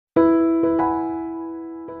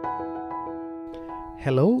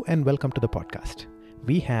Hello and welcome to the podcast.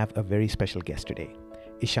 We have a very special guest today.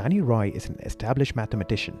 Ishani Roy is an established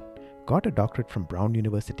mathematician, got a doctorate from Brown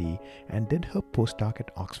University and did her postdoc at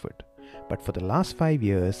Oxford. But for the last 5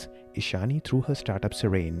 years, Ishani, through her startup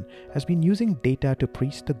Serein, has been using data to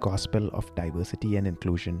preach the gospel of diversity and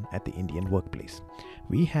inclusion at the Indian workplace.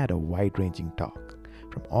 We had a wide-ranging talk,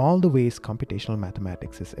 from all the ways computational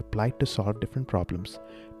mathematics is applied to solve different problems,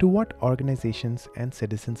 to what organizations and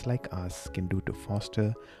citizens like us can do to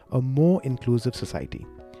foster a more inclusive society.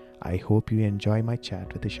 I hope you enjoy my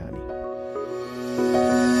chat with Ishani.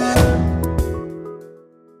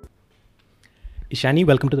 Ishani,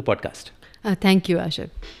 welcome to the podcast. Thank you, Ashif.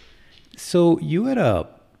 So you are a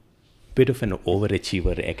bit of an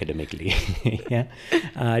overachiever academically. Yeah.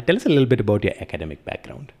 Tell us a little bit about your academic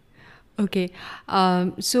background. Okay,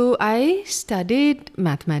 so I studied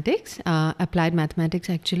mathematics, applied mathematics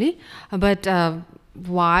actually, but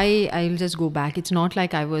why, I'll just go back. It's not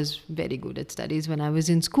like I was very good at studies when I was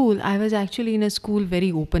in school. I was actually in a school,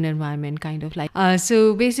 very open environment, kind of like.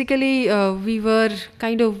 So basically,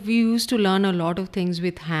 we used to learn a lot of things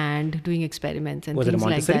with hand, doing experiments and things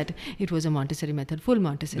like that. It was a Montessori method, full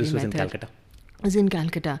Montessori method. This was in Calcutta? It was in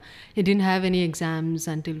Calcutta. It didn't have any exams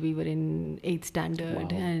until we were in 8th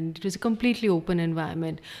standard. Wow. And it was a completely open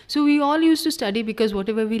environment. So we all used to study because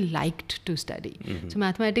whatever we liked to study. Mm-hmm. So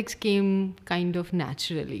mathematics came kind of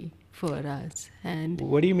naturally for us. And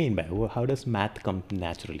what do you mean by how does math come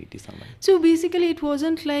naturally to someone? So basically it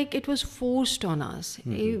wasn't like it was forced on us.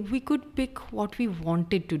 Mm-hmm. We could pick what we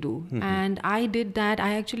wanted to do. Mm-hmm. And I did that.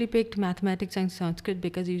 I actually picked mathematics and Sanskrit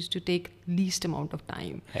because it used to take least amount of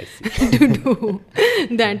time to do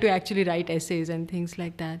than to actually write essays and things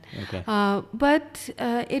like that. Okay. But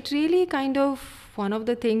it really kind of, one of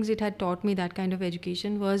the things it had taught me, that kind of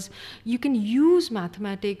education, was you can use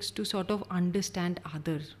mathematics to sort of understand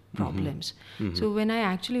other problems. Mm-hmm. So when I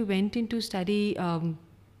actually went into study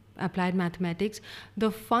applied mathematics,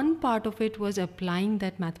 the fun part of it was applying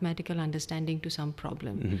that mathematical understanding to some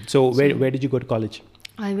problem. Mm-hmm. So where did you go to college?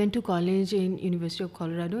 I went to college in University of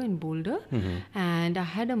Colorado in Boulder, and I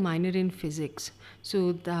had a minor in physics.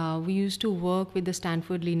 So we used to work with the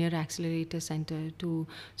Stanford Linear Accelerator Center to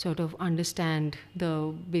sort of understand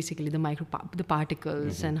the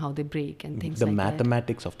particles and how they break and things like that. The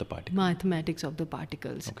mathematics of the particles. Mathematics of the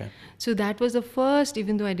particles. Okay. So that was the first,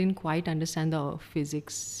 even though I didn't quite understand the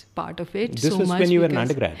physics part of it so much. This was when you were an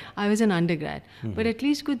undergrad? I was an undergrad. But at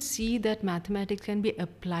least could see that mathematics can be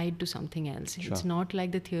applied to something else. Sure. It's not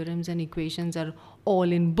like the theorems and equations are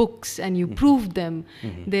all in books and you prove them.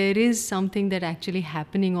 There is something that actually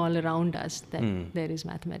happening all around us, that there is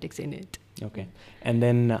mathematics in it. Okay. And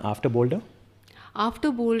then after Boulder?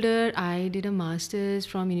 After Boulder, I did a master's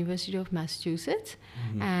from University of Massachusetts,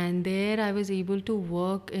 and there I was able to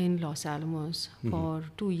work in Los Alamos for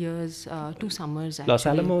 2 years, 2 summers actually. Los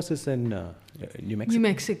Alamos is in New Mexico? New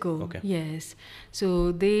Mexico, okay. Yes.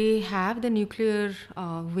 So they have the nuclear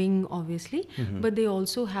wing, obviously, but they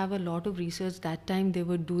also have a lot of research that time they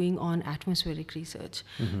were doing on atmospheric research.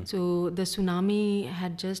 So the tsunami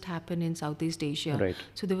had just happened in Southeast Asia. Right.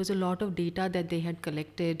 So there was a lot of data that they had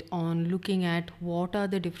collected on looking at what are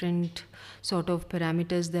the different sort of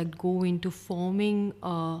parameters that go into forming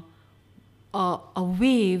a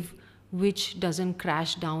wave which doesn't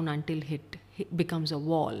crash down until it becomes a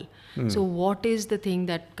wall. So what is the thing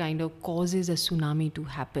that kind of causes a tsunami to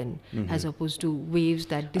happen as opposed to waves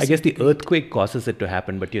that I guess the earthquake causes it to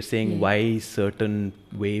happen, but you're saying why certain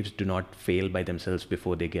waves do not fail by themselves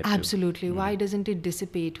before they get Absolutely. Why doesn't it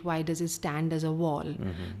dissipate? Why does it stand as a wall?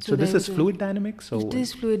 So this is fluid dynamics? It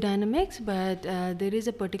is fluid dynamics, but there is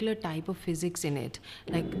a particular type of physics in it.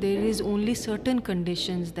 Like there is only certain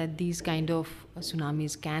conditions that these kind of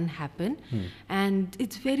tsunamis can happen, and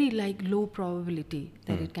it's very like low probability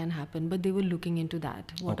that it can happen, but they were looking into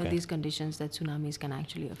that. What are these conditions that tsunamis can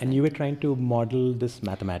actually affect? And you were trying to model this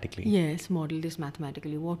mathematically? Yes, model this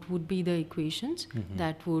mathematically. What would be the equations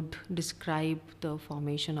that would describe the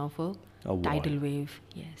formation of a tidal wave?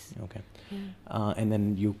 Yes. Okay. Yeah. And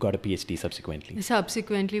then you got a PhD subsequently?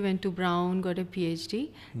 Subsequently went to Brown, got a PhD.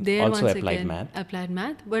 There also once applied again, math? Applied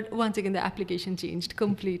math, but once again the application changed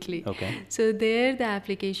completely. Okay. So there the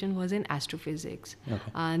application was in astrophysics. Okay.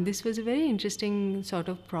 And this was a very interesting sort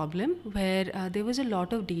of problem where there was a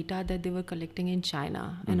lot of data that they were collecting in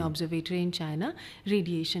China, an observatory in China,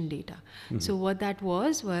 radiation data. So what that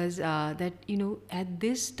was that, at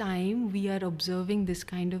this time we are observing this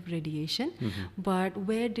kind of radiation, but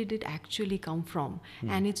where did it actually come from?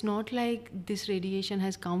 And it's not like this radiation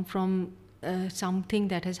has come from something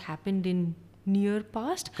that has happened in near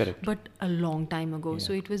past, Correct. but a long time ago.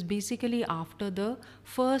 So it was basically after the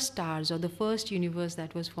first stars or the first universe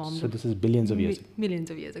that was formed. So this is billions of years ago.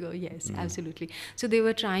 Millions of years ago, yes, absolutely. So they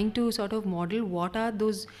were trying to sort of model what are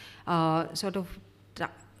those sort of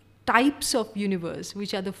types of universe,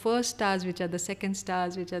 which are the first stars, which are the second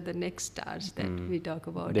stars, which are the next stars that we talk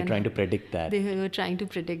about. They're trying to predict that. They were trying to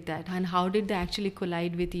predict that. And how did they actually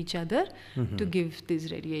collide with each other to give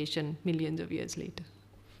this radiation millions of years later?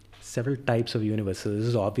 Several types of universes. This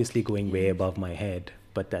is obviously going way above my head,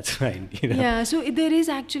 but that's fine. Yeah, so there is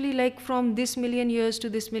actually like from this million years to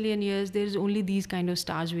this million years, there's only these kind of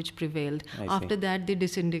stars which prevailed. After that, they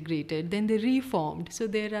disintegrated, then they reformed. So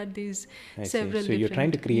there are these several. So you're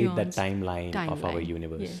trying to create neons. that timeline of our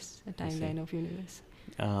universe. Yes, a timeline of universe.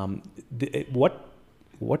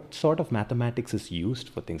 What sort of mathematics is used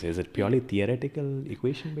for things? Is it purely theoretical,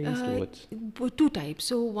 equation based? Two types.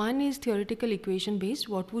 So one is theoretical equation based.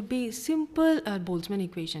 What would be simple Boltzmann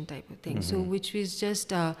equation type of thing. So which is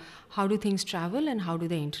just how do things travel and how do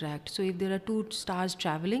they interact. So if there are two stars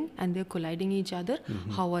traveling and they're colliding each other,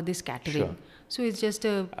 how are they scattering? Sure. So it's just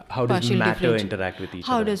a how does partial matter differential. interact with each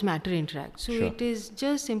How other? does matter interact? So it is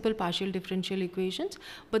just simple partial differential equations,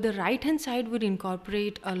 but the right hand side would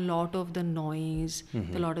incorporate a lot of the noise,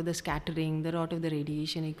 a lot of the scattering, a lot of the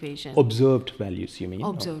radiation equation. Observed values, you mean?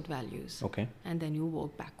 Observed values. Okay. And then you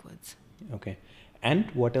work backwards. Okay. And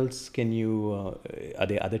what else can you, are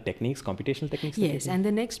there other techniques, computational techniques? Yes, and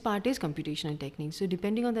the next part is computational techniques. So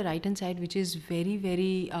depending on the right hand side, which is very,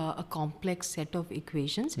 very a complex set of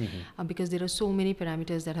equations, because there are so many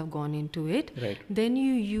parameters that have gone into it, then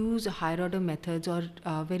you use higher order methods or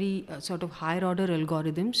very sort of higher order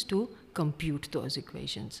algorithms to compute those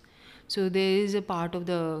equations. So there is a part of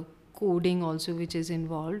the coding also which is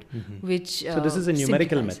involved, which so this is a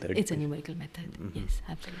numerical simplifies. method. It's a numerical method. Yes,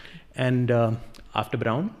 absolutely. And after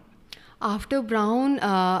Brown? After Brown,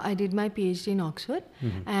 I did my PhD in Oxford,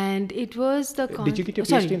 and it was the Did you get your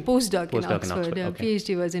PhD in postdoc in Oxford. Okay.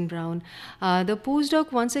 PhD was in Brown. The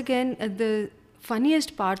postdoc, once again, the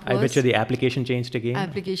funniest part was... I bet you the application changed again.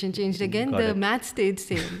 Application changed again. The math stayed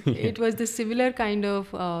same. It was the similar kind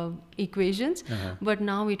of equations, but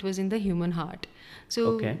now it was in the human heart.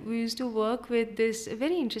 So we used to work with this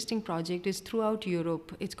very interesting project. It's throughout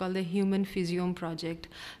Europe. It's called the Human Physiome Project.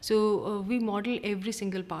 So we model every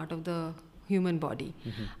single part of the human body.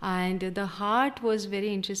 And the heart was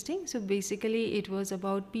very interesting. So basically it was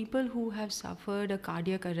about people who have suffered a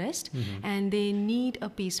cardiac arrest and they need a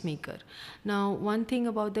pacemaker. Now, one thing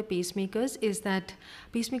about the pacemakers is that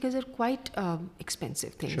pacemakers are quite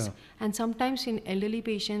expensive things. And sometimes in elderly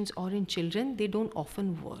patients or in children, they don't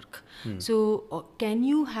often work. So can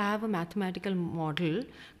you have a mathematical model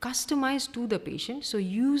customized to the patient? So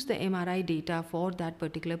use the MRI data for that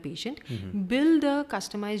particular patient, build a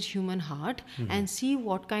customized human heart, and see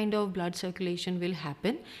what kind of blood circulation will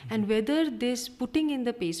happen, and whether this putting in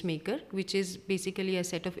the pacemaker, which is basically a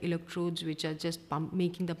set of electrodes which are just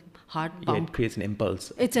making the heart pump. It creates an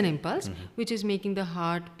impulse. It's an impulse which is making the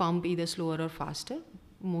heart pump either slower or faster,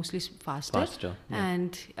 mostly faster,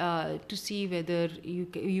 and to see whether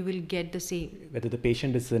you will get the same. Whether the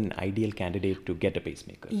patient is an ideal candidate to get a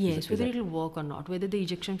pacemaker. Yes, whether it will work or not, whether the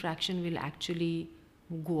ejection fraction will actually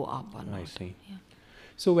go up or not. I see. Yeah.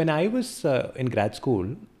 So when I was in grad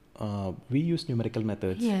school, we used numerical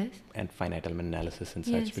methods and finite element analysis and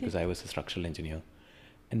such because I was a structural engineer.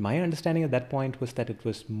 And my understanding at that point was that it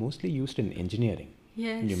was mostly used in engineering.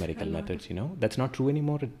 Numerical methods, That's not true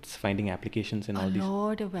anymore. It's finding applications in all these. A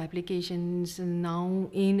lot of applications now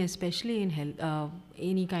especially in health,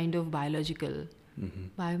 any kind of biological.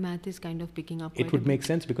 Biomath is kind of picking up. It would make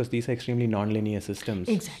sense because these are extremely nonlinear systems.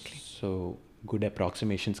 Exactly. So good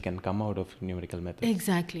approximations can come out of numerical methods.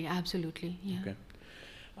 Exactly, absolutely. Yeah. Okay.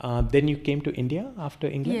 Then you came to India after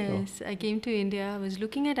England? Yes, I came to India. I was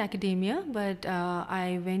looking at academia, but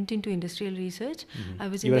I went into industrial research. I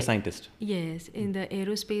was you were a scientist? Yes, in the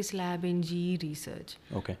aerospace lab in GE Research.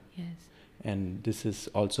 Okay. Yes. And this is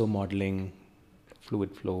also modeling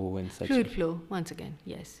fluid flow and such? Fluid flow, once again,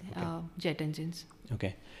 yes. Okay. Jet engines.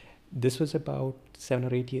 Okay. This was about 7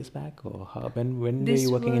 or 8 years back, or when were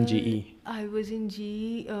you working in GE? I was in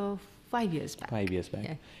GE 5 years back. 5 years back.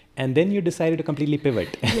 Yeah. And then you decided to completely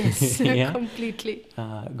pivot. Yes, completely.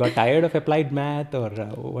 Got tired of applied math, or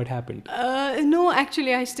what happened? No,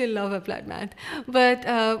 actually, I still love applied math.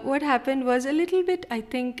 But what happened was a little bit, I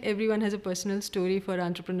think everyone has a personal story for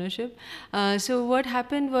entrepreneurship. So what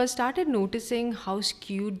happened was started noticing how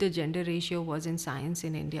skewed the gender ratio was in science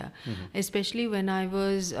in India, especially when I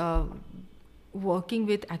was working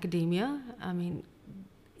with academia. I mean,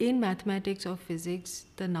 in mathematics or physics,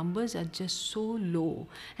 the numbers are just so low.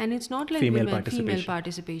 And it's not like Female female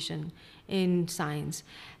participation in science.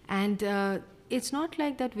 And it's not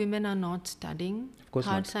like that women are not studying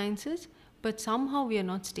hard sciences, but somehow we are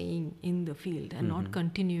not staying in the field and not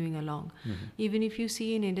continuing along. Even if you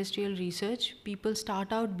see in industrial research, people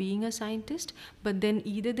start out being a scientist, but then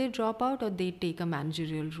either they drop out or they take a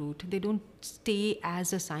managerial route. They don't stay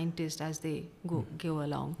as a scientist as they go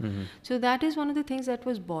along. So that is one of the things that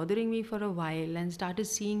was bothering me for a while, and started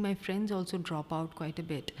seeing my friends also drop out quite a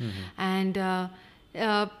bit. And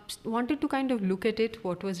wanted to kind of look at it,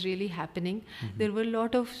 what was really happening. There were a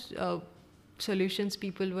lot of solutions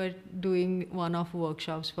people were doing, one-off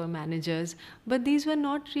workshops for managers, but these were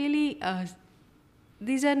not really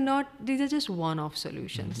these are just one-off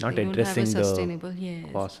solutions. Not they addressing don't have a sustainable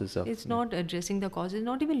causes of it's not addressing the causes,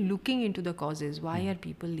 not even looking into the causes. Why are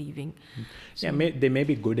people leaving? So, they may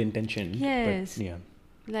be good intentioned. Yes.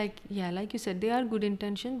 But, like you said, they are good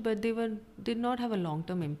intentioned, but they did not have a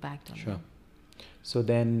long-term impact on them. So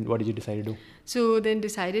then what did you decide to do? So then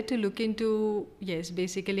decided to look into,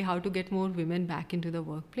 basically how to get more women back into the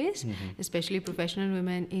workplace, especially professional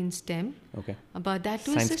women in STEM. Okay. But that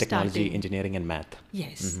was Science, technology, engineering and math.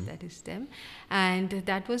 Yes, that is STEM. And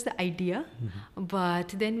that was the idea. But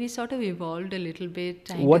then we sort of evolved a little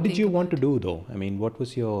bit. What did you want to do though? I mean, what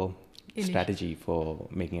was your strategy for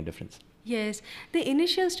making a difference? Yes, the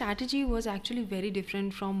initial strategy was actually very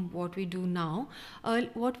different from what we do now.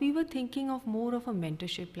 What we were thinking of more of a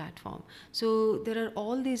mentorship platform. So there are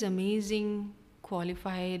all these amazing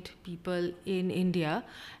qualified people in India,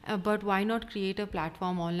 but why not create a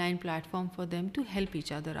platform, online platform for them to help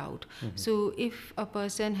each other out? So if a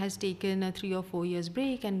person has taken a 3 or 4 years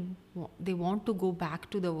break and they want to go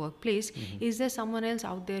back to the workplace, is there someone else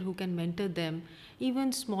out there who can mentor them?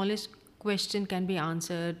 Even smallest question can be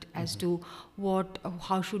answered as to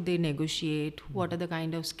how should they negotiate, what are the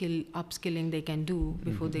kind of upskilling they can do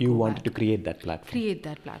before they go back. You wanted to create that platform? Create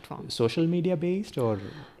that platform. Social media based or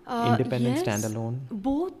independent, standalone?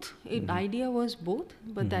 Both. Idea was both,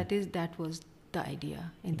 but that was the idea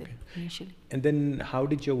initially. And then how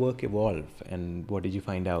did your work evolve, and what did you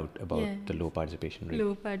find out about the low participation rate?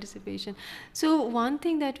 Low participation. So one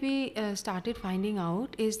thing that we started finding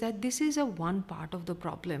out is that this is one part of the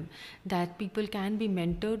problem, that people can be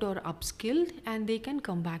mentored or upskilled and they can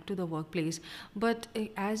come back to the workplace. But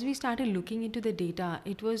as we started looking into the data,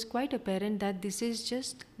 it was quite apparent that this is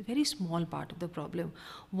just a very small part of the problem.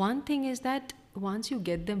 One thing is that once you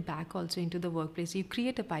get them back also into the workplace, you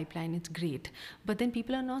create a pipeline, it's great. But then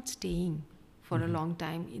people are not staying for a long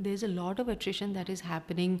time. There's a lot of attrition that is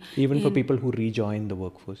happening. Even for people who rejoin the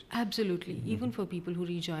workforce? Absolutely. Even for people who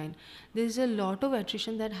rejoin. There's a lot of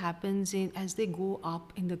attrition that happens as they go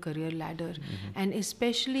up in the career ladder. And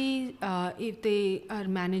especially if they are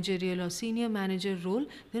managerial or senior manager role,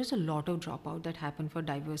 there's a lot of dropout that happen for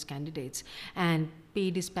diverse candidates. And pay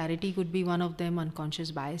disparity could be one of them.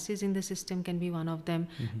 Unconscious biases in the system can be one of them.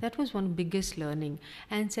 That was one biggest learning.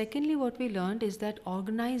 And secondly, what we learned is that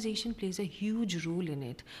organization plays a huge role in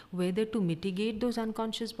it, whether to mitigate those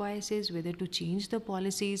unconscious biases, whether to change the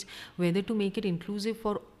policies, whether to make it inclusive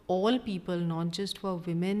for all people, not just for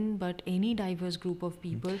women, but any diverse group of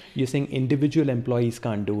people. You're saying individual employees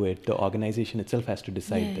can't do it. The organization itself has to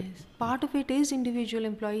decide that. Part of it is individual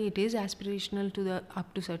employee. It is aspirational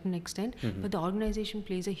up to certain extent, but the organization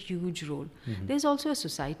plays a huge role. There's also a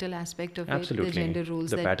societal aspect of it. The gender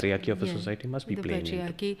roles. The patriarchy of a society must be playing.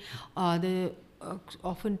 The patriarchy.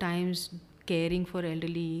 Oftentimes caring for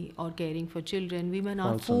elderly or caring for children, women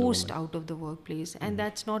are forced out of the workplace, and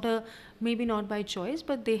that's maybe not by choice,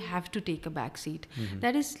 but they have to take a back seat.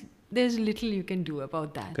 There's little you can do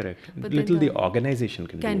about that. Correct. But little the organization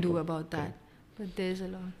can do about that. But there's a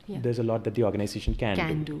lot. There's a lot that the organization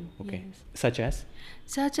can do. Okay. Yes.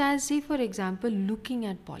 Such as, say for example, looking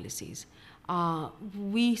at policies.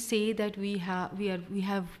 We say that we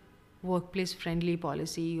have workplace friendly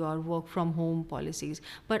policy or work from home policies,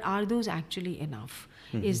 but are those actually enough?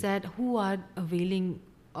 Is that who are availing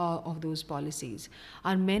of those policies?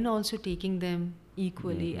 Are men also taking them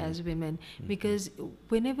equally as women? Because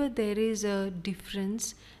whenever there is a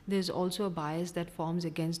difference, there's also a bias that forms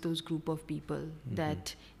against those group of people,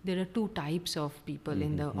 that there are two types of people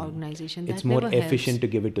in the organization. It's more efficient to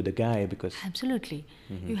give it to the guy because... Absolutely.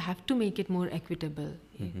 You have to make it more equitable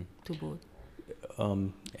to both.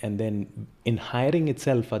 And then in hiring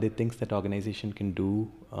itself, are there things that organization can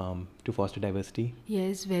do to foster diversity?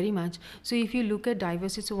 Yes, very much. So if you look at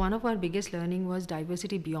diversity, so one of our biggest learning was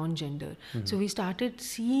diversity beyond gender. So we started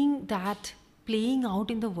seeing that playing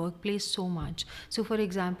out in the workplace so much. So for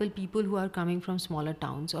example, people who are coming from smaller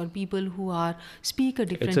towns, or people who are speak a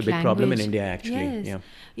different language. It's a big problem in India, actually. Yes. Yeah.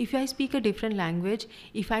 If I speak a different language,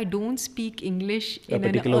 if I don't speak English in an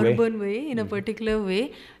particular urban way, in a particular way,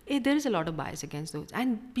 there is a lot of bias against those.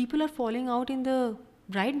 And people are falling out in the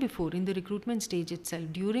right before, in the recruitment stage itself,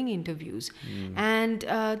 during interviews. And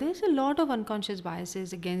there's a lot of unconscious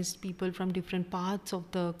biases against people from different parts of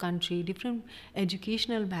the country, different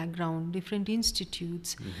educational background, different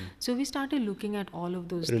institutes. So we started looking at all of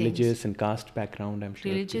those Religious things. and caste background, I'm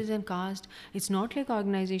sure. Religious and caste. It's not like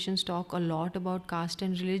organizations talk a lot about caste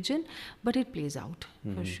and religion, but it plays out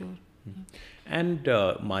for sure. And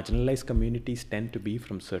marginalized communities tend to be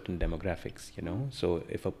from certain demographics, you know. So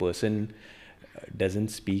if a person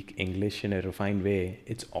doesn't speak English in a refined way,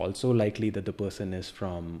 it's also likely that the person is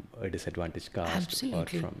from a disadvantaged caste.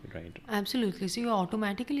 Absolutely. Or from, right? Absolutely. So you're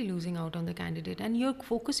automatically losing out on the candidate, and you're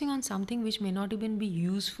focusing on something which may not even be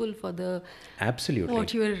useful for the Absolutely.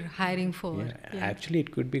 what you're hiring for. Yeah. Actually,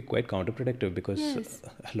 it could be quite counterproductive, because Yes.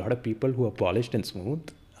 a lot of people who are polished and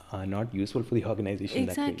smooth are not useful for the organization.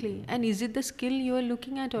 Exactly. That way. And is it the skill you're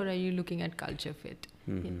looking at, or are you looking at culture fit?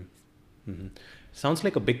 Sounds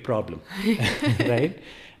like a big problem, right?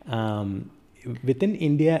 Within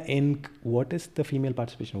India Inc., what is the female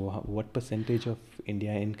participation? What percentage of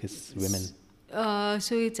India Inc. is women?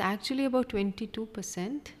 So it's actually about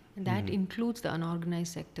 22%. And that includes the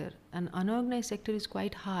unorganized sector. And unorganized sector is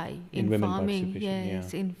quite high in women farming. participation,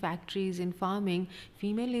 Yes, in factories, in farming.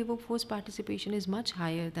 Female labor force participation is much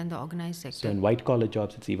higher than the organized sector. So in white collar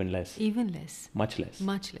jobs, it's even less. Even less. Much less.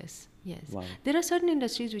 Much less. Yes. Wow. There are certain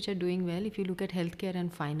industries which are doing well. If you look at healthcare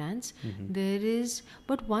and finance, there is.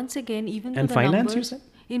 But once again, even though And the finance, numbers, you said?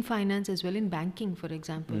 in finance as well, in banking, for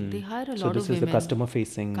example, they hire a So lot this of is women. the customer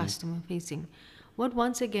facing. Customer facing. But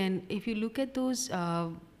once again, if you look at those,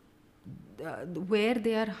 where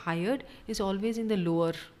they are hired is always in the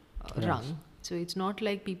lower rung. So it's not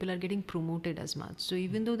like people are getting promoted as much. So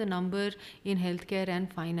even though the number in healthcare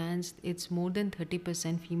and finance, it's more than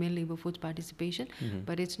 30% female labor force participation,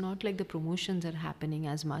 but it's not like the promotions are happening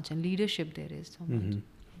as much, and leadership there is so much.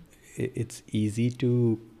 It's easy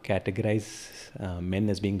to categorize men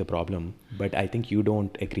as being the problem, but I think you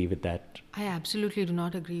don't agree with that. I absolutely do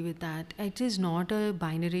not agree with that. It is not a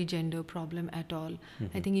binary gender problem at all.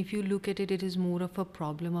 I think if you look at it, it is more of a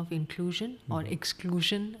problem of inclusion or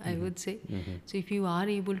exclusion, I would say. So if you are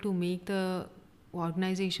able to make the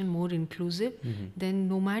organization more inclusive, then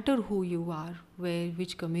no matter who you are,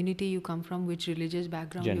 which community you come from, which religious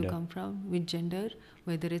background you come from, which gender,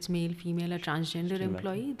 whether it's male, female, or transgender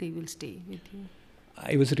employee, they will stay with you.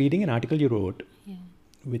 I was reading an article you wrote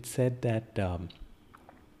which said that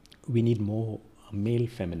we need more male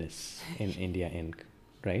feminists in India Inc.,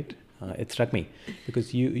 right? It struck me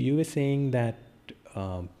because you were saying that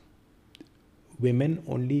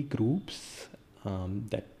women-only groups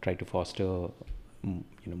that try to foster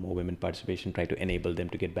more women participation, try to enable them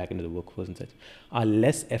to get back into the workforce and such, are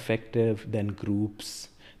less effective than groups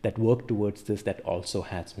that work towards this that also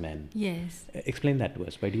has men. Yes. Explain that to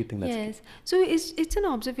us. Why do you think that's Yes. So it's an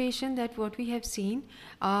observation that what we have seen,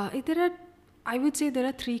 I would say there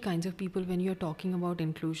are three kinds of people when you're talking about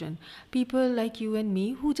inclusion. People like you and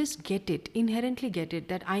me who just get it, inherently get it,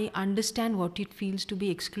 that I understand what it feels to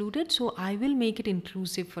be excluded, so I will make it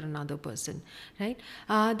inclusive for another person, right?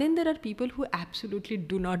 Then there are people who absolutely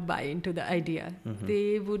do not buy into the idea.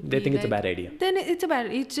 They think it's a bad idea. Then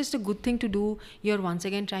it's just a good thing to do. You're once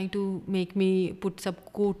again trying to make me put some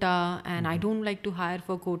quota, and I don't like to hire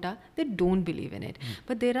for quota. They don't believe in it.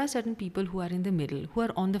 But there are certain people who are in the middle, who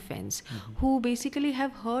are on the fence, who basically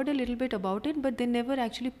have heard a little bit about it, but they never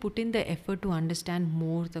actually put in the effort to understand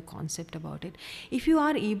more the concept about it. If you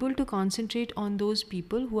are able to concentrate on those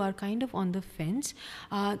people who are kind of on the fence,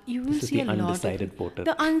 you will see a lot of undecided voter.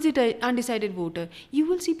 The undecided voter. You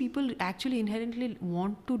will see people actually inherently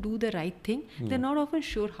want to do the right thing. They're not often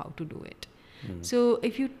sure how to do it. So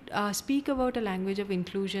if you speak about a language of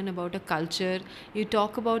inclusion, about a culture, you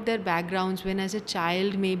talk about their backgrounds when as a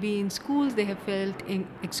child, maybe in schools they have felt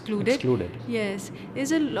excluded. Yes,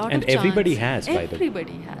 there's a lot and of chance. everybody has, by the way.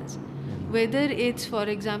 Everybody has. Whether it's, for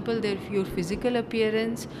example, your physical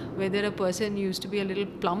appearance, whether a person used to be a little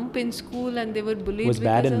plump in school and they were bullied was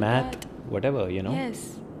bad in of math, that. whatever,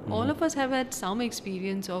 Yes. All of us have had some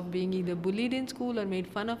experience of being either bullied in school or made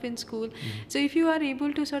fun of in school. So if you are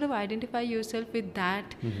able to sort of identify yourself with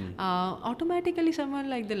that, automatically someone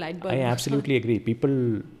like the light bulb. I absolutely agree.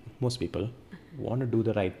 Most people want to do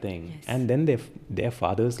the right thing. Yes. And then they're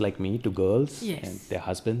fathers like me to girls, Yes. and their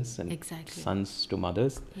husbands and Exactly. sons to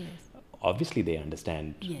mothers. Yes. Obviously, they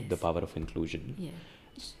understand Yes. the power of inclusion.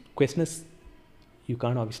 Yes. Question is, you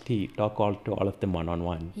can't obviously talk to all of them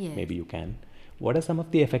one-on-one. Yes. Maybe you can. What are some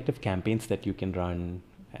of the effective campaigns that you can run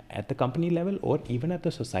at the company level or even at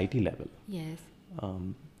the society level? Yes.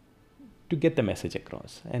 To get the message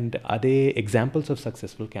across? And are there examples of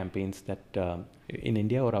successful campaigns that in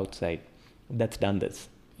India or outside that's done this?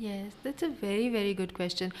 Yes, that's a very, very good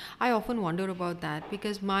question. I often wonder about that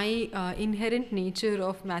because my inherent nature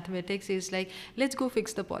of mathematics is like, let's go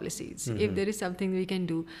fix the policies if there is something we can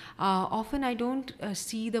do. Often I don't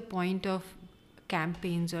see the point of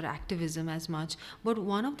campaigns or activism as much, but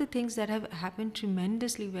one of the things that have happened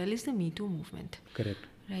tremendously well is the Me Too movement. Correct.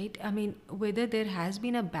 Right? I mean, whether there has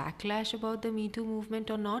been a backlash about the Me Too movement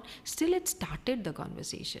or not, still it started the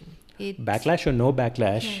conversation. Backlash or no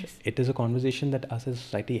backlash, Yes. it is a conversation that us as a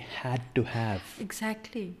society had to have.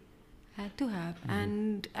 Exactly. Had to have.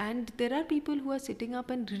 And there are people who are sitting up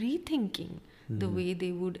and rethinking the way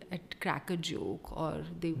they would crack a joke or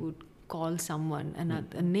they would call someone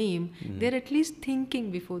a name. They're at least thinking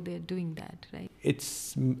before they're doing that, right?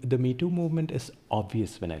 The Me Too movement is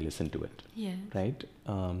obvious when I listen to it. Yeah. Right?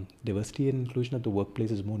 Diversity and inclusion at the workplace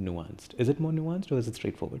is more nuanced. Is it more nuanced or is it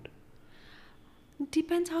straightforward?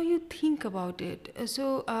 Depends how you think about it.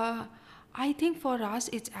 So I think for us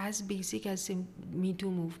it's as basic as Me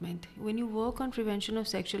Too movement. When you work on prevention of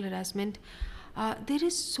sexual harassment, there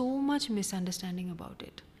is so much misunderstanding about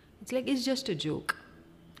it. It's like it's just a joke.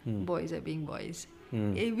 Boys are being boys.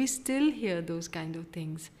 We still hear those kind of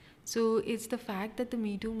things. So it's the fact that the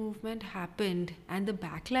Me Too movement happened and the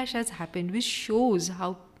backlash has happened, which shows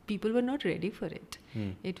how people were not ready for it.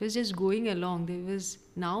 It was just going along.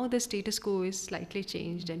 Now the status quo is slightly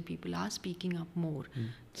changed and people are speaking up more.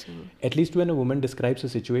 So at least when a woman describes a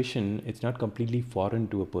situation, it's not completely foreign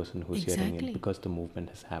to a person who's hearing Exactly. it because the movement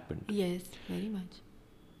has happened. Yes, very much.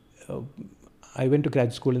 I went to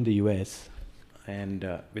grad school in the US, and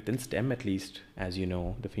within STEM at least, as you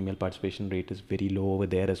know, the female participation rate is very low over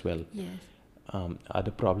there as well. Yes. Are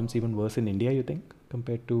the problems even worse in India, you think,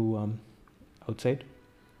 compared to outside?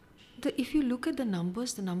 If you look at the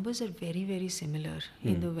numbers are very, very similar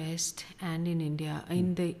in the West and in India,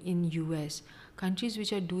 in US. Countries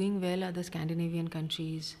which are doing well are the Scandinavian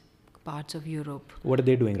countries, parts of Europe. What are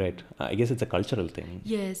they doing right? I guess it's a cultural thing.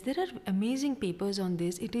 Yes, there are amazing papers on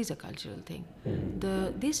this. It is a cultural thing.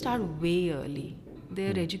 They start way early.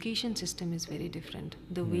 Their education system is very different.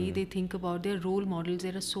 The way they think about their role models.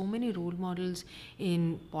 There are so many role models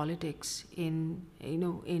in politics, in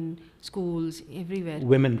schools, everywhere.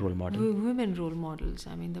 Women role model. Women role models.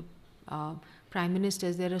 I mean, the prime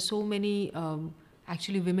ministers. There are so many.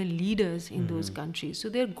 Actually, women leaders in those countries. So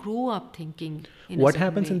they grow up thinking. What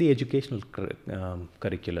happens in the educational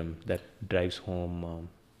curriculum that drives home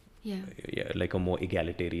like a more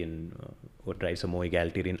egalitarian or drives a more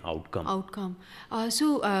egalitarian outcome?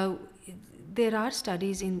 There are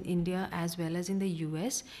studies in India as well as in the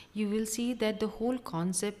US. You will see that the whole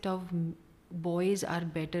concept of boys are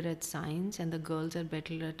better at science and the girls are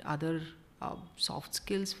better at other soft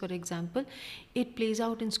skills, for example, it plays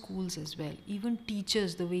out in schools as well. Even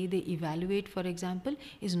teachers, the way they evaluate, for example,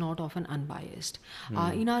 is not often unbiased.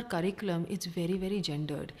 In our curriculum, it's very, very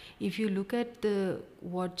gendered. If you look at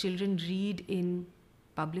what children read in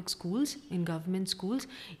public schools, in government schools,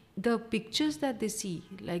 the pictures that they see,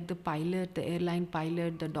 like the pilot, the airline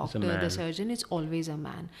pilot, the doctor, the surgeon, it's always a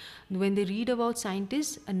man. When they read about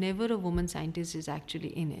scientists, never a woman scientist is actually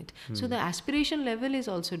in it. So the aspiration level is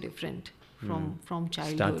also different from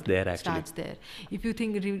childhood. Starts there actually. Starts there. If you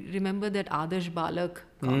remember that Adarsh Balak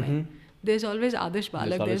comment, there's always Adarsh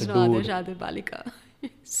Balak, there's no Adarsh Balika.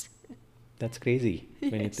 Yes. That's crazy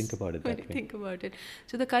when you think about it that way. Think about it.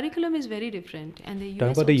 So the curriculum is very different. And the US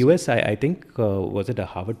Talking about the US, I think, was it a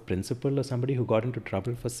Harvard principal or somebody who got into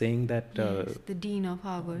trouble for saying that... yes, the dean of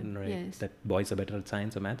Harvard. Right, yes. that boys are better at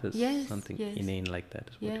science or math. Yes, something yes. inane like that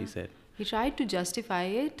is what he said. He tried to justify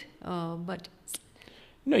it, but...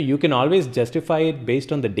 No, you can always justify it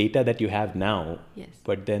based on the data that you have now. Yes.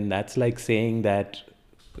 But then that's like saying that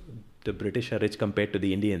the British are rich compared to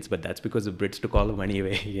the Indians, but that's because the Brits took all the money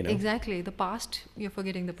away, Exactly. The past, you're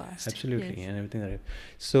forgetting the past. Absolutely. Yes. And everything.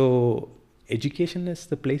 So education is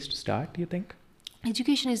the place to start, you think?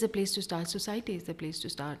 Education is the place to start. Society is the place to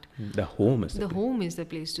start. The home is the home is the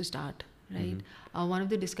place to start, right? One of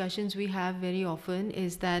the discussions we have very often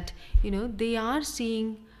is that, they are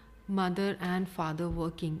seeing mother and father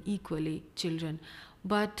working equally, children.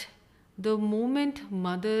 But the moment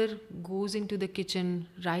mother goes into the kitchen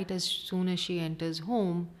right as soon as she enters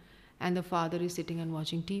home and the father is sitting and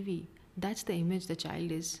watching TV, that's the image the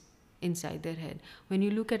child is inside their head. When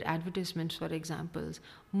you look at advertisements, for examples,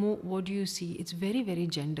 what do you see? It's very, very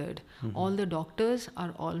gendered. All the doctors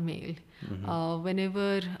are all male.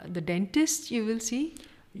 Whenever the dentist, you will see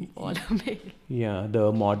all are male. Yeah,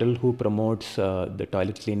 the model who promotes the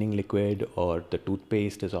toilet cleaning liquid or the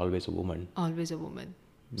toothpaste is always a woman. Always a woman.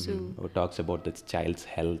 So Or talks about the child's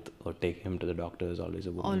health or take him to the doctor is always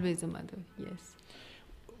a woman. always a mother, yes.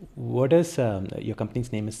 What is your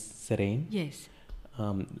company's name is Serein? Yes.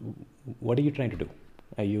 What are you trying to do?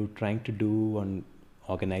 Are you trying to do on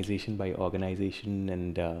organization by organization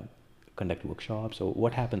and conduct workshops, or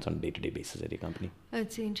what happens on a day-to-day basis at your company?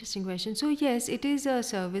 That's an interesting question. So yes, it is a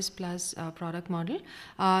service plus product model.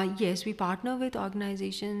 Yes, we partner with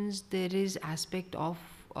organizations. There is aspect of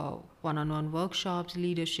one-on-one workshops,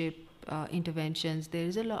 leadership, interventions. There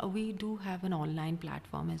is a lot. We do have an online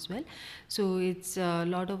platform as well. So it's a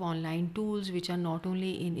lot of online tools which are not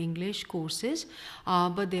only in English courses,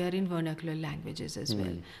 but they are in vernacular languages as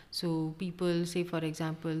well. So people, say for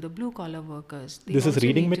example, the blue collar workers. This is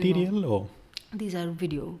reading material or? These are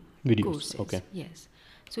videos, courses. Okay. Yes.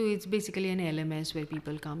 So it's basically an LMS where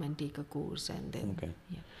people come and take a course and then. Okay.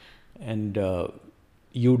 Yeah. And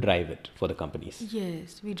you drive it for the companies.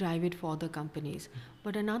 Yes, we drive it for the companies.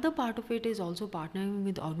 But another part of it is also partnering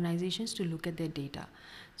with organizations to look at their data.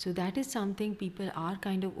 So that is something people are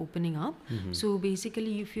kind of opening up. So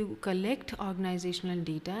basically, if you collect organizational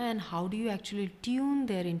data, and how do you actually tune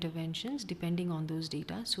their interventions depending on those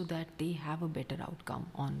data so that they have a better outcome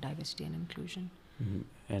on diversity and inclusion.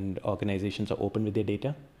 And organizations are open with their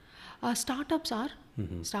data? Startups are.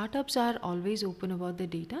 Startups are always open about the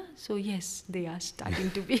data. So yes, they are starting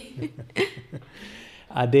to be.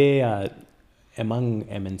 Are they, among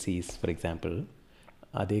MNCs, for example,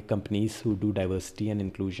 are they companies who do diversity and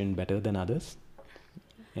inclusion better than others?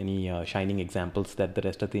 Any shining examples that the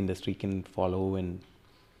rest of the industry can follow? And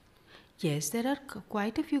Yes, there are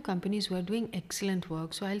quite a few companies who are doing excellent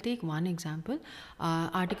work. So I'll take one example.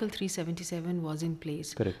 Article 377 was in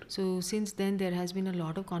place. Correct. So since then, there has been a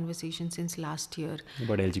lot of conversation since last year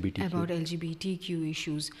about LGBTQ. about LGBTQ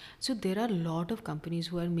issues. So there are a lot of companies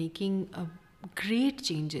who are making great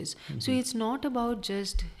changes. So it's not about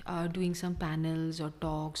just doing some panels or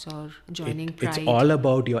talks or joining Pride. It's all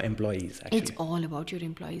about your employees, actually. It's all about your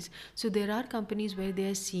employees. So there are companies where they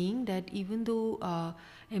are seeing that even though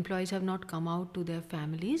employees have not come out to their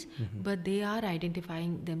families, but they are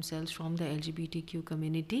identifying themselves from the LGBTQ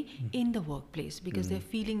community in the workplace because they're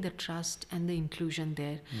feeling the trust and the inclusion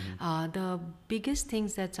there. The biggest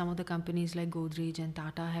things that some of the companies like Godrej and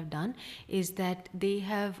Tata have done is that they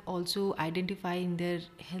have also identified in their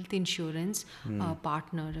health insurance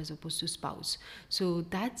partner as opposed to spouse. So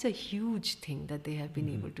that's a huge thing that they have been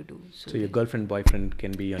able to do. So your girlfriend, boyfriend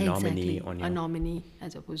can be a nominee on your... A nominee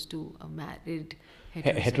as opposed to a married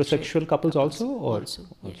heterosexual couples also? Or also.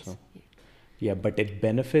 Yes. Yeah, but it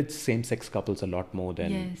benefits same-sex couples a lot more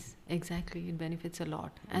than... Yes, exactly. It benefits a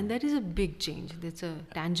lot. And that is a big change. That's a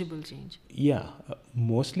tangible change. Yeah,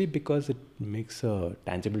 mostly because it makes a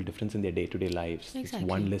tangible difference in their day-to-day lives. Exactly. It's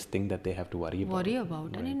one less thing that they have to worry about.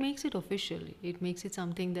 Right. And it makes it official. It makes it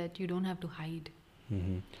something that you don't have to hide.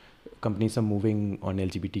 Companies are moving on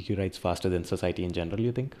LGBTQ rights faster than society in general,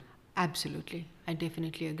 you think? Absolutely. I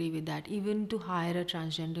definitely agree with that. Even to hire a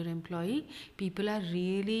transgender employee, people are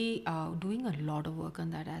really doing a lot of work on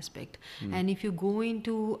that aspect. And if you go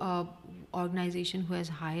into an organization who has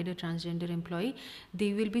hired a transgender employee,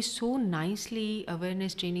 they will be so nicely,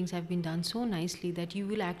 awareness trainings have been done so nicely that you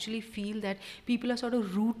will actually feel that people are sort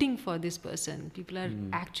of rooting for this person. People are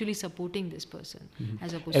actually supporting this person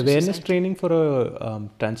as opposed to awareness society. training for a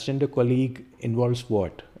transgender colleague involves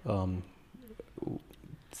what?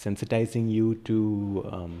 Sensitizing you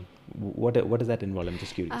to what does that involve? I'm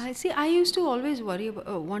just curious. See, I used to always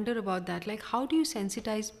wonder about that. Like, how do you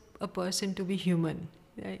sensitize a person to be human?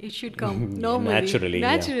 It should come normally,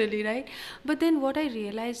 naturally, right? But then what I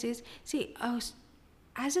realized is, see,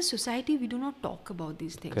 as a society, we do not talk about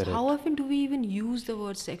these things. Correct. How often do we even use the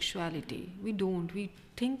word sexuality? We don't. We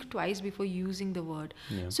think twice before using the word.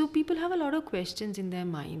 Yeah. So people have a lot of questions in their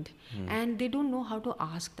mind and they don't know how to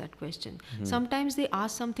ask that question. Sometimes they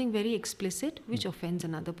ask something very explicit which offends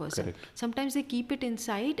another person. Correct. Sometimes they keep it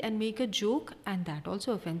inside and make a joke and that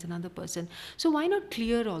also offends another person. So why not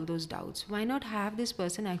clear all those doubts? Why not have this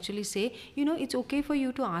person actually say, it's okay for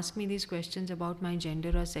you to ask me these questions about my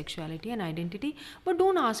gender or sexuality and identity, but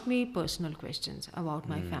don't ask me personal questions about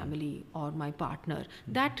my family or my partner.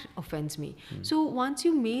 That offends me. So once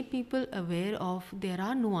you made people aware of there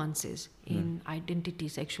are nuances in identity,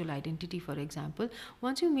 sexual identity, for example,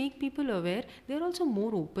 once you make people aware, they're also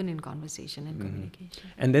more open in conversation and communication.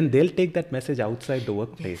 And then they'll take that message outside the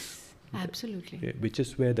workplace. Absolutely. Which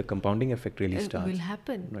is where the compounding effect really It starts. will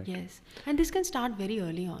happen, Right. yes. And this can start very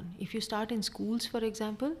early on. If you start in schools, for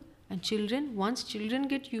example, and once children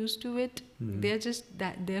get used to it, they're just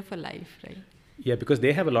there for life, right? Yeah, because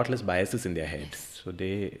they have a lot less biases in their head. Yes. So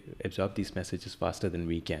they absorb these messages faster than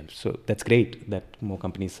we can. So that's great that more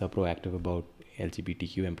companies are proactive about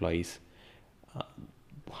LGBTQ employees. Uh,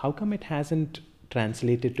 how come it hasn't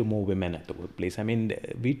translated to more women at the workplace? I mean,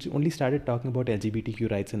 we only started talking about LGBTQ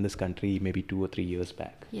rights in this country maybe 2 or 3 years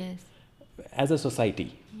back. Yes. As a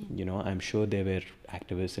society, I'm sure there were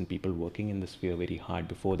activists and people working in this sphere very hard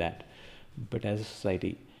before that. But as a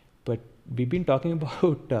society, we've been talking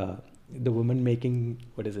about the woman making,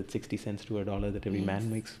 60 cents to $1 that every man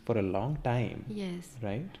makes for a long time. Yes.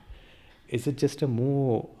 Right? Is it just a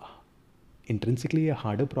more intrinsically a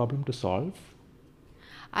harder problem to solve?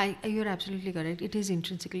 You're absolutely correct. It is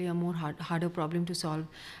intrinsically a more harder problem to solve.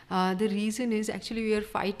 The reason is actually we are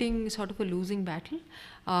fighting sort of a losing battle.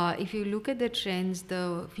 If you look at the trends,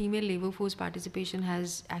 the female labor force participation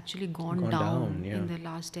has actually gone down in the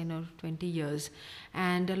last 10 or 20 years.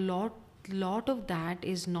 And a lot of that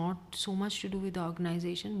is not so much to do with the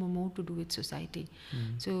organization, but more to do with society.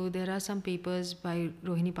 So there are some papers by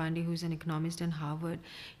Rohini Pandey, who's an economist in Harvard.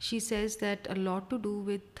 She says that a lot to do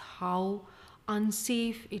with how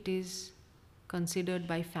unsafe it is considered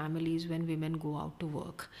by families when women go out to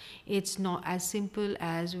work. It's not as simple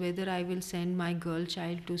as whether I will send my girl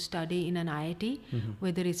child to study in an IIT,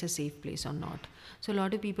 whether it's a safe place or not. So a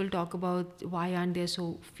lot of people talk about why are there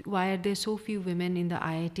so few women in the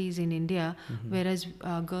IITs in India, whereas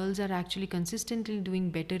girls are actually consistently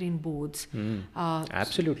doing better in boards.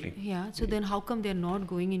 Absolutely. So then how come they're not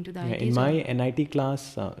going into the IITs? In my NIT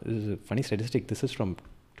class, this is a funny statistic. This is from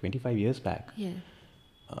 25 years back.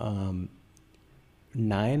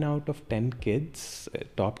 9 out of 10 kids,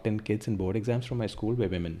 top 10 kids in board exams from my school were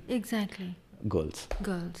women. Exactly. Girls.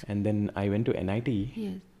 And then I went to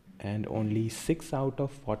NIT, and only 6 out of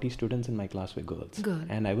 40 students in my class were girls.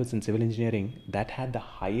 And I was in civil engineering. That had the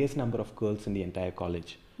highest number of girls in the entire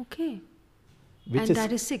college. Okay. And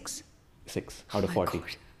that is 6? 6 out of 40.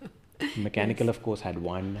 Mechanical, of course, had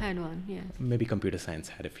one. Maybe computer science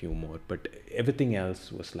had a few more, but everything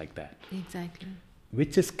else was like that. Exactly.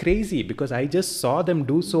 Which is crazy because I just saw them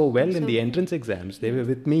do so well in the entrance exams. They were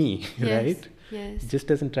with me, right? Yes. Just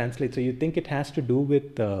doesn't translate. So you think it has to do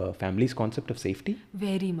with the family's concept of safety?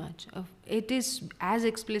 Very much. It is as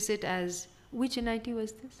explicit as... Which NIT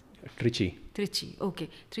was this? Trichy. Okay.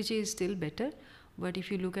 Trichy is still better. But if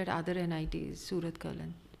you look at other NITs, Surat,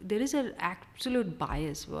 Kalan, there is an absolute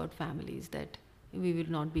bias about families that we will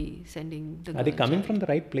not be sending the... Are they coming from the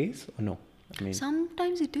right place or no? I mean,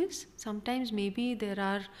 sometimes it is. Sometimes maybe there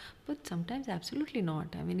are, but sometimes absolutely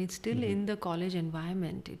not. I mean, it's still in the college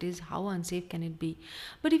environment. It is how unsafe can it be?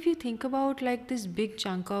 But if you think about like this big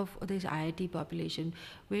chunk of this IIT population,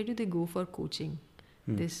 where do they go for coaching?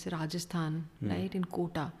 This Rajasthan, right, in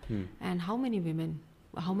Kota. And how many women?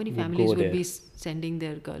 How many families would be sending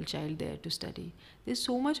their girl child there to study? There's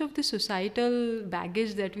so much of the societal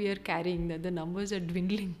baggage that we are carrying that the numbers are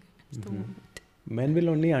dwindling at the moment. Men will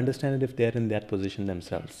only understand it if they're in that position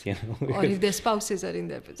themselves, Or if their spouses are in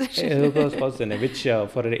their position. Which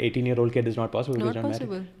for an 18-year-old kid is not possible. Not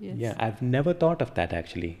possible, yes. Yeah, I've never thought of that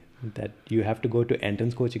actually. That you have to go to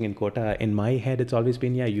entrance coaching in Kota. In my head, it's always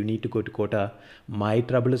been, you need to go to Kota. My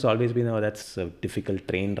trouble has always been, that's a difficult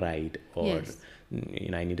train ride. Or,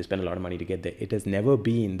 I need to spend a lot of money to get there. It has never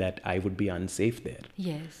been that I would be unsafe there.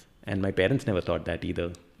 Yes. And my parents never thought that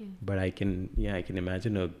either. Yeah. But I can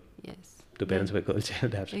imagine the parents were girl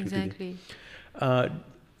child, absolutely. Exactly.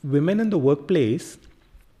 Women in the workplace,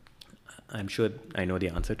 I'm sure I know the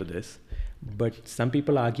answer to this, but some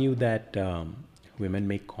people argue that women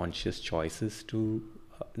make conscious choices to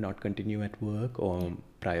not continue at work or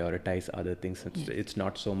prioritize other things. It's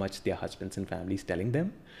not so much their husbands and families telling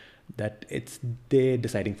them, that it's they're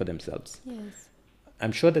deciding for themselves. Yes.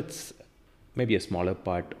 I'm sure that's maybe a smaller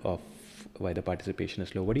part of why the participation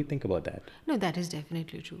is low. What do you think about that? No, that is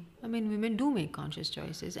definitely true. I mean, women do make conscious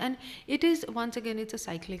choices. And it is, once again, it's a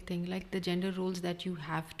cyclic thing. Like the gender roles that you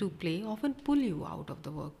have to play often pull you out of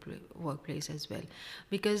the workplace as well.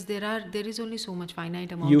 Because there is only so much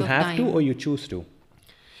finite amount of time. You have to or you choose to?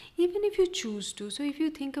 Even if you choose to. So if you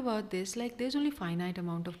think about this, like there's only finite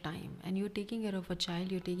amount of time and you're taking care of a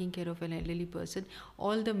child, you're taking care of an elderly person,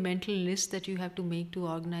 all the mental lists that you have to make to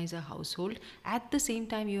organize a household. At the same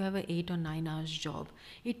time, you have an 8 or 9 hours job.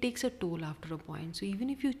 It takes a toll after a point. So even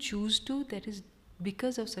if you choose to, that is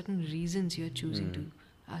because of certain reasons you're choosing to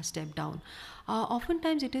step down.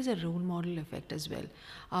 Oftentimes it is a role model effect as well.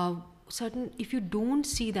 If you don't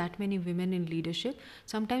see that many women in leadership,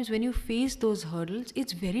 sometimes when you face those hurdles,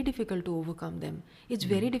 it's very difficult to overcome them. It's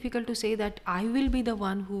very difficult to say that I will be the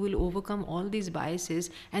one who will overcome all these biases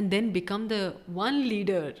and then become the one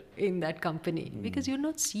leader in that company, because you're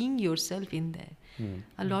not seeing yourself in there.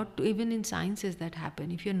 A lot, even in sciences, that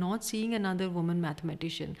happen. If you're not seeing another woman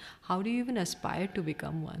mathematician, how do you even aspire to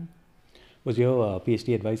become one? Was your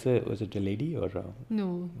PhD advisor, was it a lady or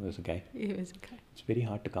No. it was a guy? He was a guy. It's very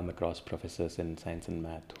hard to come across professors in science and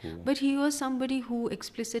math who... But he was somebody who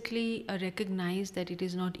explicitly recognized that it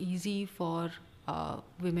is not easy for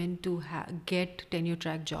women to get tenure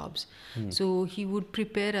track jobs. So he would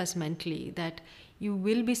prepare us mentally that you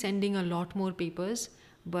will be sending a lot more papers,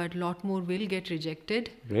 but a lot more will get rejected.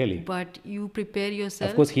 Really? But you prepare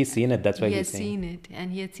yourself. Of course, he's seen it. That's why he's saying. He has seen it.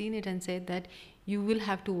 And he had seen it and said that you will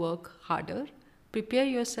have to work harder. Prepare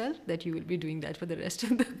yourself that you will be doing that for the rest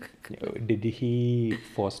of the... Did he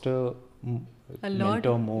foster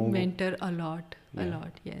mentor more? Mentor a lot,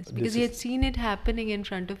 yes. Because he had seen it happening in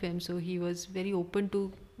front of him. So he was very open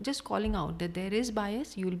to just calling out that there is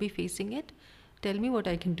bias, you will be facing it. Tell me what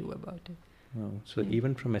I can do about it. Oh, so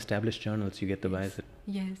even from established journals, you get the bias.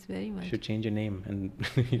 Yes, very much. You should change your name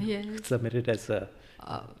and submit it as a...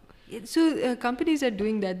 So companies are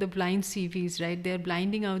doing that, the blind CVs, right? They're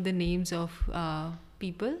blinding out the names of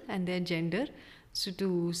people and their gender, so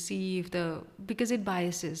to see if because it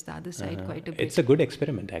biases the other side quite a bit. It's a good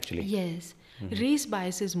experiment, actually. Yes. Race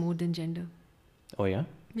biases more than gender. Oh, yeah?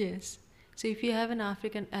 Yes. So if you have an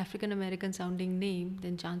African American sounding name,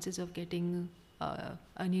 then chances of getting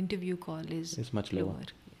an interview call is much lower.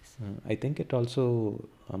 Yes. I think it also...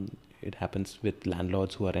 it happens with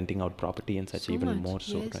landlords who are renting out property and such, so even much, more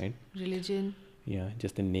so, yes. Right? Religion. Yeah,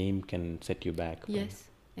 just the name can set you back. Yes,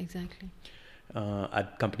 exactly. Are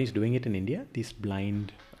companies doing it in India, these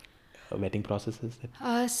blind vetting processes?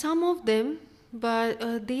 Some of them,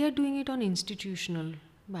 but they are doing it on institutional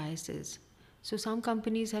biases. So some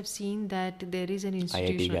companies have seen that there is an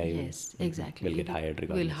institution. IIT guy yes, exactly. Will get hired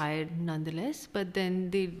regardless. Will hire nonetheless, but then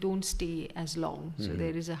they don't stay as long. So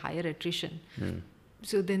there is a higher attrition.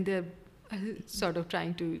 So then they're sort of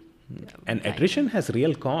trying to... and attrition has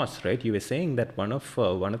real costs, right? You were saying that one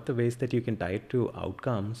of the ways that you can tie it to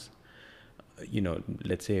outcomes,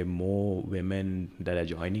 let's say more women that are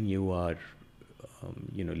joining you are,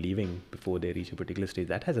 leaving before they reach a particular stage.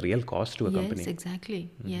 That has real cost to a company. Yes, exactly.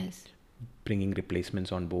 Yes. Bringing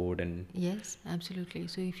replacements on board and... Yes, absolutely.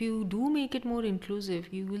 So if you do make it more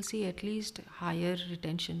inclusive, you will see at least higher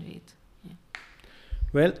retention rates. Yeah.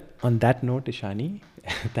 Well, on that note, Ishani,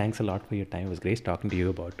 thanks a lot for your time. It was great talking to you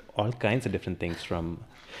about all kinds of different things, from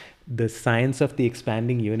the science of the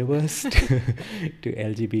expanding universe to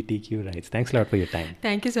LGBTQ rights. Thanks a lot for your time.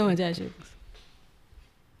 Thank you so much, Ashif.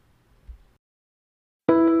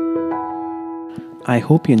 I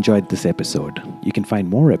hope you enjoyed this episode. You can find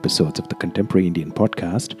more episodes of the Contemporary Indian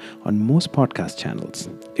podcast on most podcast channels.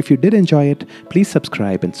 If you did enjoy it, please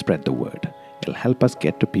subscribe and spread the word. It'll help us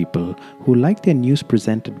get to people who like their news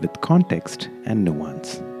presented with context and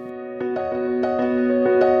nuance.